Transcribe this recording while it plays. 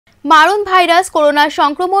মারণ virus corona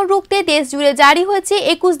সংক্রমণ রুখতে দেশ জুড়ে জারি হয়েছে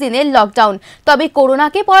 21 দিনের লকডাউন। তবে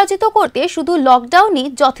করোনাকে পরাজিত করতে শুধু লকডাউনই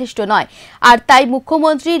যথেষ্ট নয়। আর তাই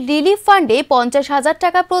মুখ্যমন্ত্রী রিলিফ ফান্ডে 50,000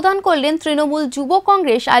 টাকা প্রদান করলেন তৃণমূল যুব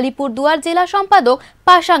কংগ্রেস আলিপুরদুয়ার জেলা সম্পাদক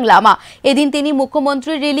পাশাং লামা। এদিন তিনি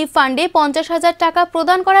মুখ্যমন্ত্রী রিলিফ ফান্ডে 50,000 টাকা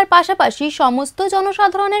প্রদান করার পাশাপাশি সমস্ত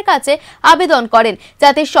জনসাধারণের কাছে আবেদন করেন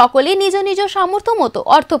যাতে সকলে নিজ নিজ সামর্থ্য মতো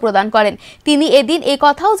অর্থ প্রদান করেন। তিনি এদিন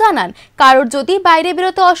একথাও জানান, কারোর যদি বাইরে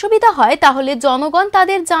বেরোতে অসুবিধা হয় তাহলে জনগণ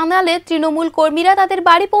তাদের জানালে তৃণমূল কর্মীরা তাদের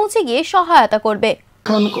বাড়ি পৌঁছে গিয়ে সহায়তা করবে।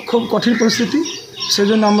 এখন খুব কঠিন পরিস্থিতি,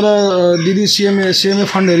 সেজন্য আমরা দিদি সিএমএ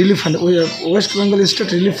ফান্ডে রিলিফ ফান্ডে ওয়েস্ট বেঙ্গল স্টেট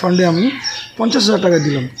রিলিফ ফান্ডে আমি 50,000 টাকা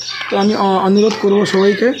দিলাম। তো আমি অনুরোধ করব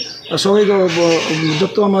সবাইকে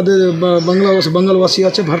যত আমাদের বাঙালবাসী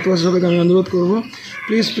আছে, ভারতবাসী সবাইকে আমি অনুরোধ করব,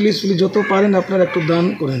 প্লিজ প্লিজ প্লিজ যত পারেন আপনারা একটু দান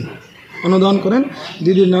করেন, অনুদান করেন।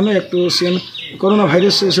 দিদির নামে একটু করোনা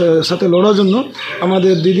ভাইরাসের সাথে লড়ার জন্য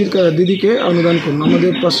আমাদের দিদিকে অনুদান করুন।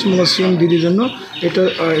 আমাদের পশ্চিমবঙ্গ সিএম দিদির জন্য এটা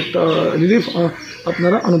একটা রিলিফ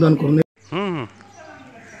আপনারা অনুদান করুন।